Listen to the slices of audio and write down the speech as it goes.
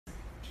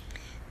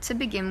to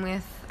begin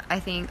with, I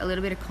think a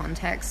little bit of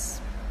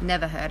context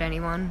never hurt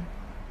anyone.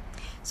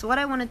 So what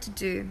I wanted to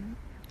do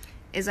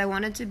is I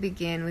wanted to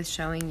begin with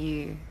showing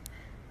you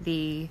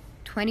the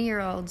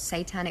 20-year-old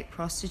satanic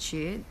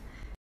prostitute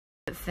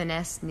that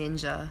finessed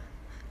Ninja,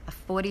 a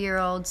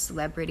 40-year-old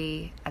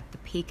celebrity at the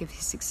peak of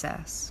his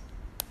success.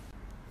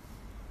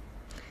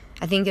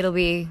 I think it'll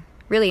be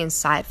really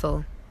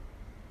insightful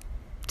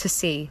to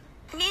see.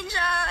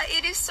 Ninja,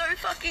 it is so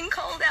fucking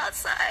cold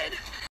outside.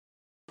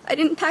 I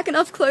didn't pack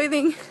enough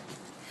clothing.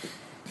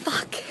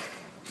 Fuck.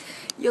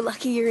 You're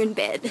lucky you're in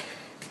bed.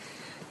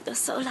 You're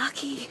so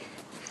lucky.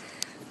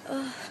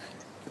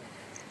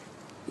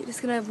 You're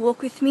just gonna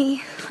walk with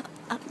me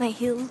up my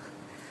hill.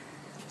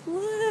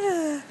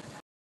 Whoa.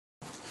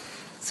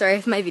 Sorry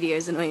if my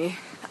videos annoy you.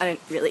 I don't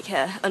really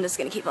care. I'm just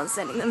gonna keep on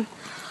sending them.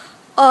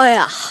 Oh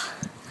yeah.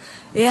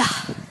 Yeah.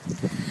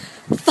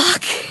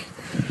 Fuck.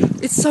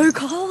 It's so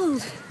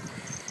cold.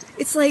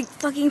 It's like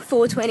fucking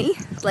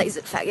 4:20. Blaze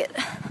it, faggot.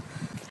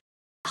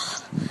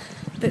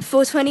 But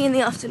 4:20 in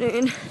the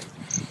afternoon,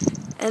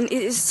 and it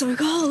is so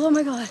cold. Oh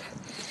my god.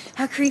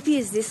 How creepy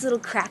is this little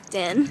crack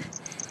den?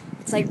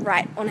 It's like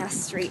right on our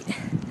street.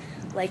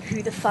 Like,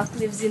 who the fuck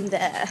lives in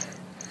there?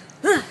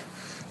 I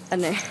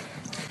don't know.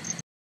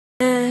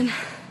 And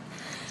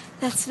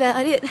that's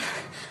about it.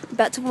 I'm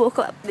about to walk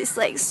up this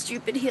like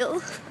stupid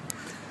hill.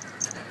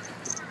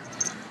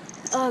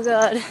 Oh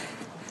god.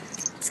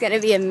 It's gonna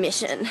be a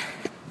mission.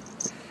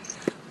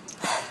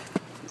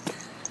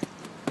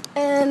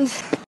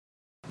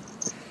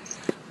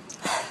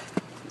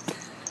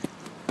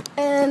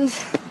 And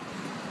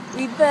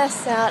we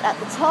burst out at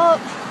the top.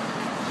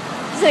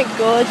 Isn't it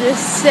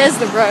gorgeous? There's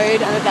the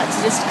road. I'm about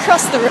to just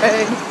cross the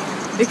road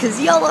because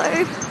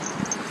YOLO.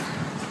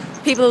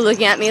 People are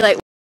looking at me like,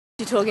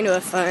 you're talking to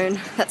a phone.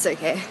 That's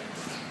okay.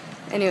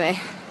 Anyway.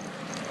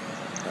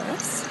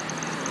 Bus.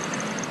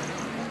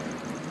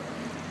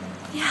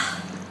 Yeah.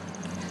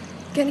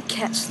 Gonna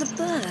catch the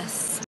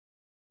bus.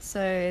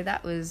 So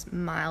that was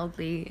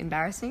mildly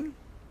embarrassing.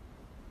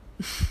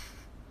 It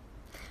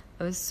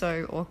was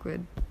so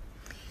awkward.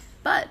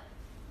 But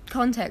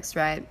context,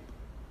 right?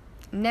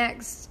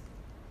 Next,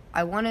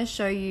 I want to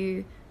show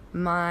you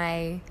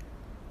my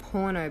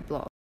porno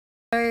blog.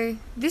 So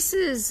this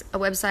is a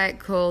website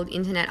called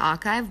Internet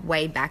Archive,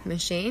 Wayback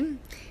Machine,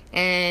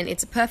 and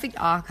it's a perfect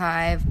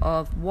archive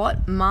of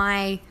what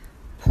my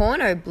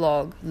porno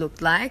blog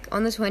looked like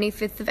on the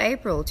 25th of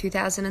April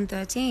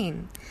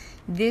 2013.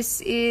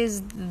 This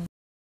is the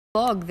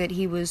blog that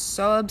he was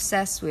so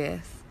obsessed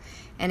with.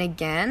 And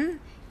again,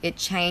 it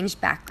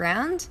changed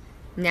background.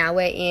 Now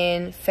we're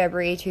in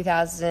February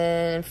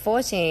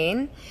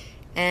 2014,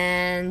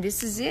 and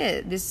this is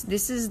it. This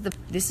is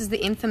the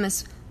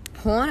infamous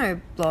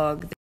porno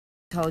blog that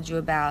I told you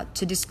about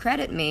to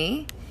discredit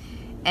me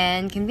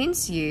and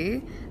convince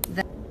you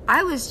that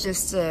I was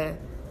just a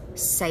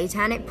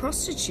satanic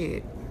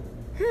prostitute.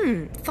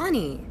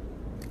 Funny.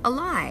 A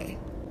lie.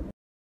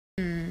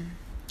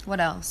 What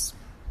else?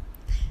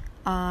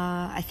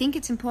 I think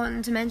it's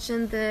important to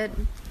mention that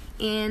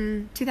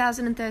in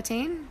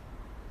 2013,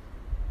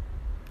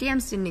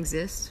 DMs didn't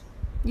exist.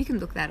 You can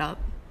look that up.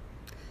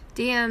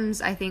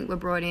 DMs, I think, were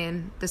brought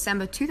in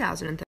December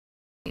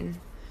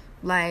 2013.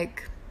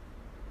 Like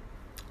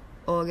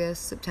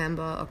August,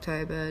 September,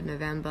 October,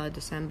 November,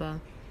 December.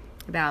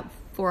 About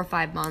 4 or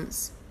 5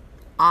 months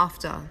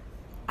after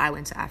I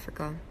went to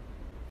Africa.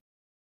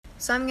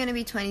 So I'm going to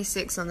be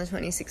 26 on the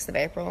 26th of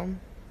April.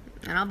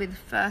 And I'll be the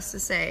first to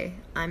say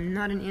I'm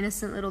not an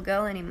innocent little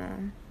girl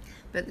anymore.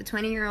 But the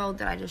 20-year-old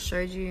that I just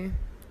showed you,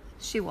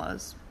 she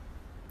was.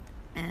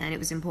 And it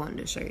was important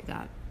to show you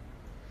that.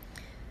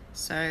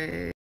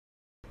 So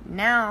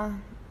now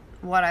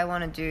what I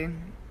want to do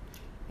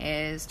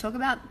is talk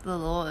about the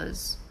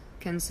laws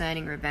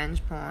concerning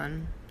revenge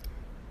porn.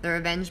 The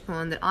revenge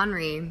porn that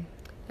Henri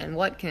and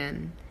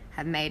Watkin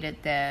have made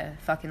it their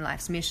fucking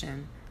life's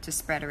mission to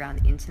spread around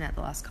the internet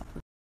the last couple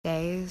of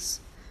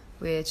days,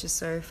 which is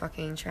so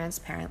fucking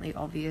transparently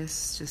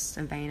obvious, just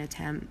a vain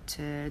attempt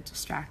to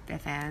distract their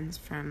fans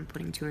from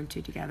putting 2 and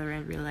 2 together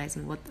and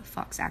realizing what the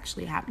fuck's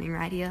actually happening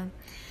right here.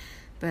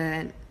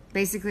 But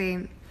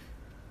basically,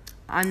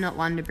 I'm not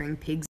one to bring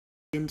pigs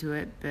into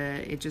it, but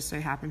it just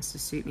so happens to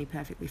suit me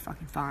perfectly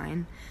fucking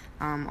fine.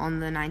 On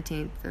the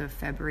 19th of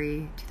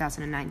February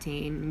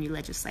 2019, new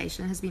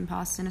legislation has been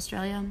passed in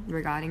Australia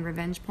regarding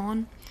revenge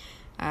porn.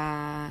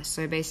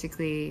 So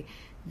basically,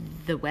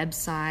 the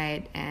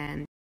website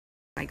and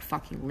like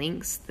fucking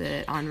links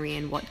that Henri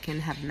and Watkin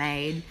have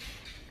made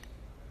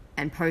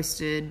and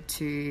posted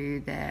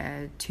to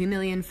their 2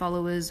 million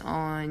followers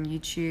on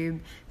YouTube,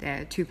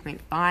 their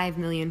 2.5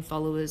 million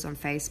followers on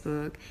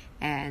Facebook,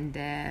 and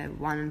their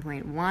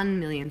 1.1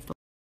 million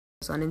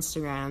followers on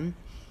Instagram.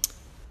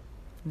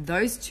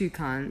 Those two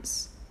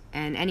cunts,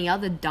 and any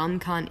other dumb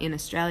cunt in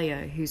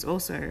Australia who's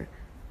also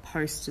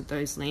posted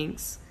those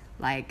links,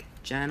 like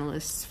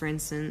journalists, for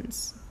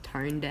instance,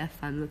 Tone Deaf,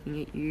 I'm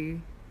looking at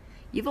you.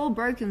 You've all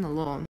broken the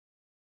law.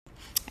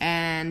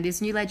 And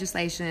this new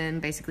legislation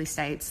basically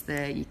states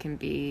that you can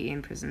be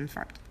in prison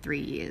for up to 3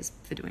 years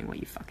for doing what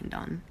you've fucking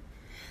done.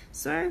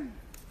 So,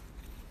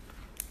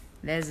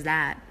 there's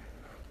that.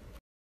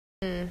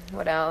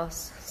 What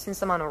else?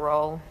 Since I'm on a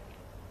roll.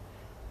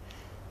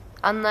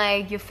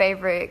 Unlike your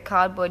favorite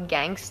cardboard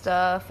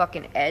gangster,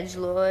 fucking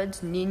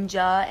edgelords,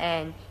 Ninja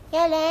and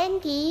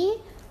Yolandi,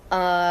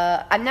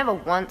 I've never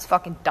once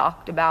fucking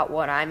ducked about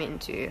what I'm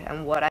into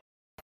and what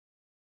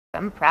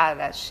I'm proud of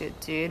that shit,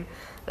 dude.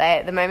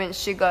 Like, the moment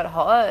shit got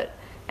hot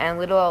and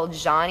little old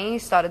Zheani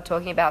started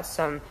talking about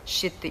some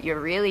shit that you're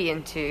really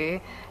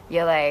into,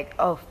 you're like,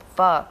 oh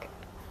fuck.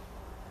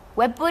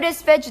 We're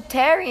Buddhist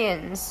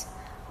vegetarians.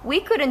 We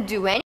couldn't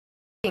do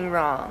anything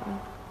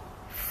wrong.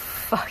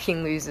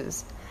 Fucking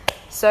losers.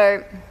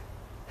 So,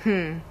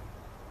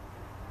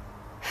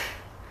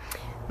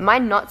 my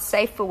not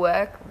safe for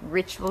work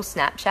ritual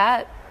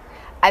Snapchat,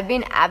 I've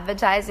been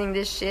advertising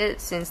this shit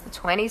since the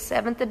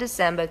 27th of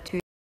December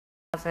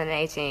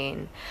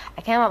 2018.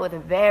 I came up with a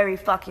very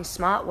fucking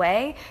smart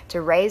way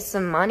to raise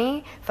some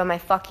money for my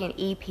fucking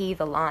EP,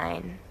 The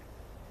Line.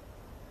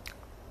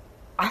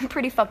 I'm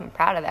pretty fucking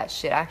proud of that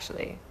shit,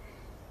 actually.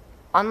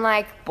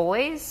 Unlike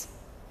boys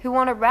who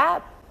want to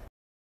rap,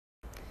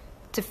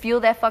 to fuel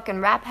their fucking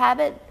rap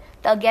habit,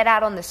 they'll get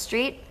out on the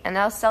street and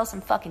they'll sell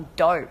some fucking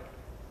dope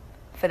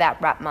for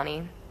that rap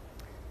money.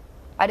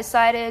 I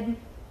decided,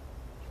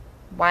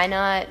 why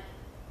not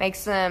make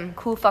some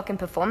cool fucking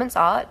performance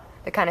art,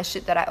 the kind of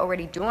shit that I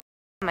already do on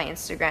my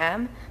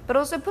Instagram, but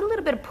also put a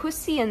little bit of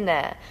pussy in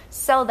there,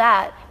 sell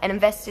that, and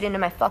invest it into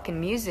my fucking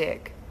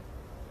music.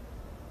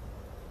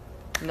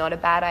 Not a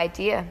bad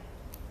idea.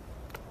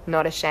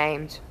 Not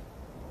ashamed.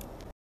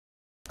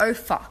 Oh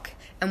fuck.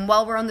 And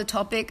while we're on the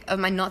topic of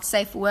my not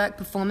safe for work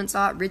performance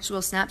art ritual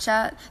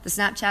Snapchat, the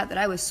Snapchat that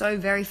I was so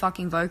very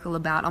fucking vocal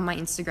about on my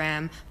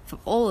Instagram for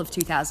all of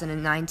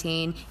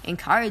 2019,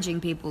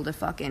 encouraging people to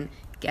fucking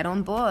get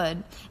on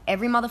board.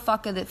 Every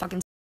motherfucker that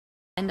fucking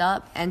signed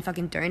up and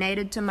fucking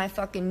donated to my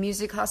fucking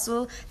music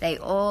hustle, they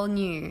all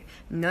knew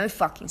no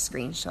fucking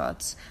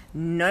screenshots,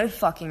 no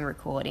fucking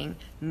recording,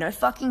 no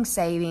fucking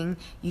saving.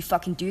 You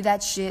fucking do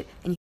that shit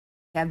and you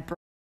have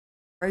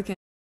broken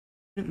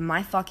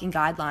my fucking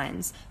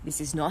guidelines.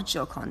 This is not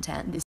your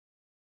content. This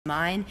is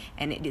mine,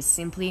 and it is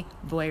simply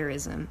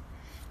voyeurism.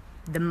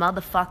 The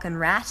motherfucking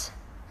rat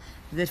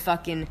that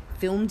fucking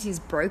filmed his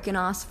broken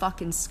ass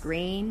fucking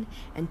screen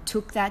and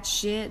took that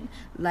shit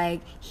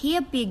like,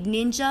 here, big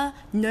ninja,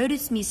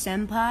 notice me,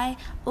 senpai.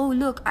 Oh,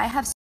 look, I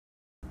have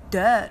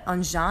dirt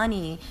on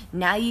Zheani.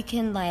 Now you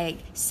can, like,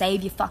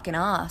 save your fucking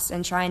ass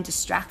and try and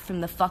distract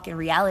from the fucking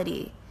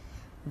reality.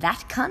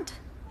 That cunt,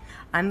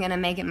 I'm gonna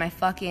make it my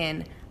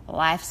fucking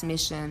life's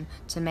mission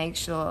to make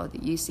sure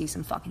that you see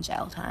some fucking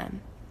jail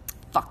time.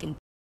 Fucking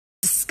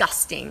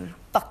disgusting.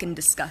 Fucking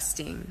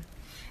disgusting.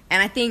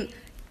 And I think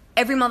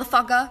every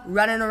motherfucker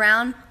running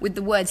around with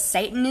the word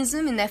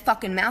Satanism in their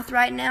fucking mouth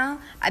right now,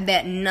 I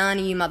bet none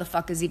of you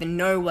motherfuckers even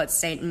know what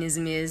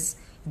Satanism is.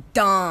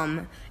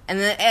 Dumb. And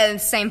the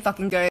same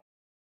fucking goes,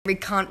 every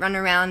cunt running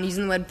around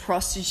using the word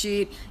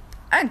prostitute.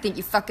 I don't think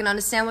you fucking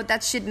understand what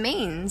that shit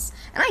means.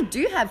 And I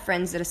do have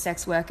friends that are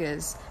sex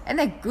workers, and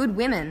they're good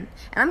women.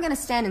 And I'm going to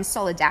stand in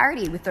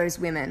solidarity with those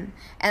women.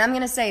 And I'm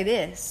going to say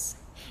this.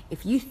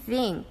 If you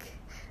think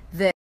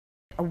that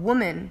a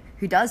woman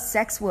who does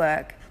sex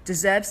work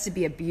deserves to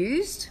be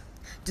abused,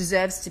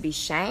 deserves to be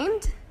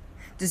shamed,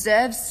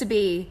 deserves to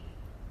be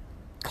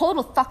called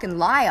a fucking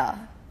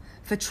liar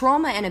for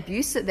trauma and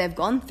abuse that they've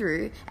gone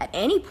through at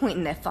any point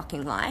in their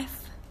fucking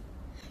life,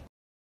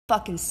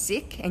 fucking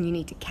sick, and you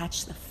need to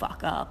catch the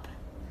fuck up.